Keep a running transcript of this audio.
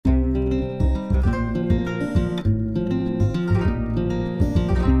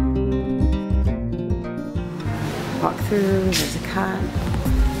through. There's a cot.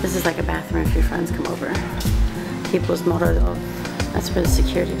 This is like a bathroom if your friends come over. People's motor. That's where the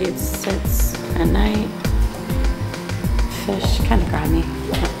security dude sits at night. Fish, kind of grimy.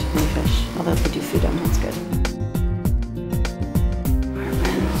 Not too many fish, although they do feed them, that's good.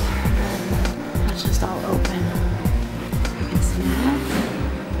 Apartment. That's just all open. You can see that.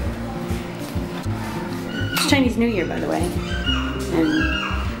 It's Chinese New Year, by the way. And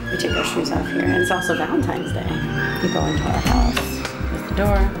we take our shoes off here. And it's also Valentine's Day. You go into our house. There's the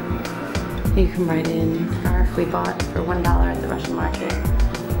door. You come right in. Scarf we bought for $1 at the Russian market.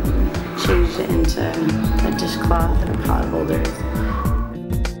 Changed it into a dishcloth and a pot holders.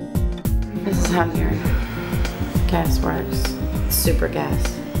 This is how your gas works. It's super gas.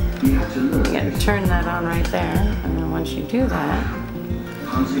 You gotta turn that on right there, and then once you do that,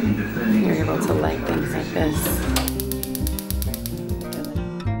 you're able to light things like this.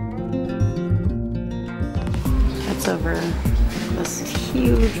 That's over this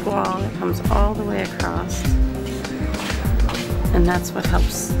huge wall that comes all the way across. And that's what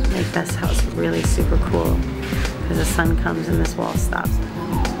helps make this house really super cool, because the sun comes and this wall stops.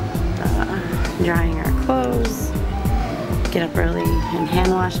 Drying our clothes, get up early and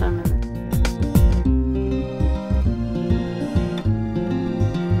hand wash them.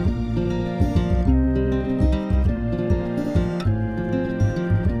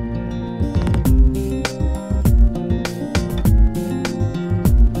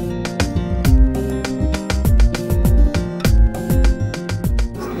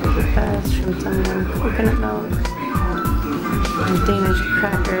 Coconut milk and Danish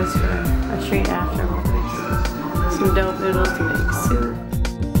crackers for a treat afterwards. Some dope noodles to make soup.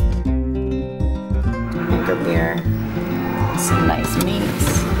 Make a beer. Some nice meats.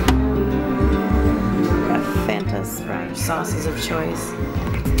 Got Fantas for our sauces of choice.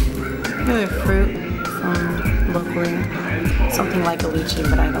 Regular fruit from locally. Something like a lychee,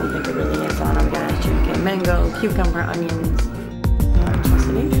 but I don't think it really is. I don't know, we got a mango, cucumber, onions.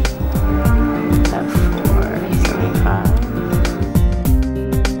 Electricity. That's $4.75.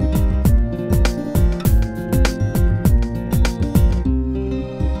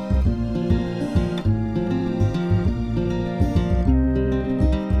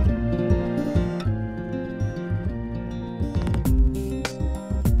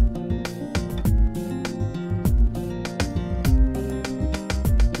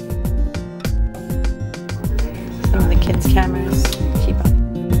 Some of the kids' cameras. Keep up.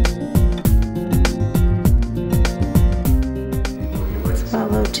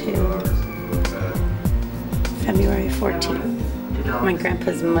 Follow to February 14th. My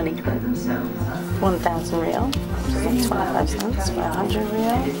grandpa's money clip. 1,000 real, which is like 25 cents. 500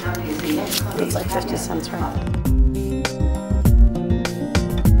 real. It's like 50 cents right.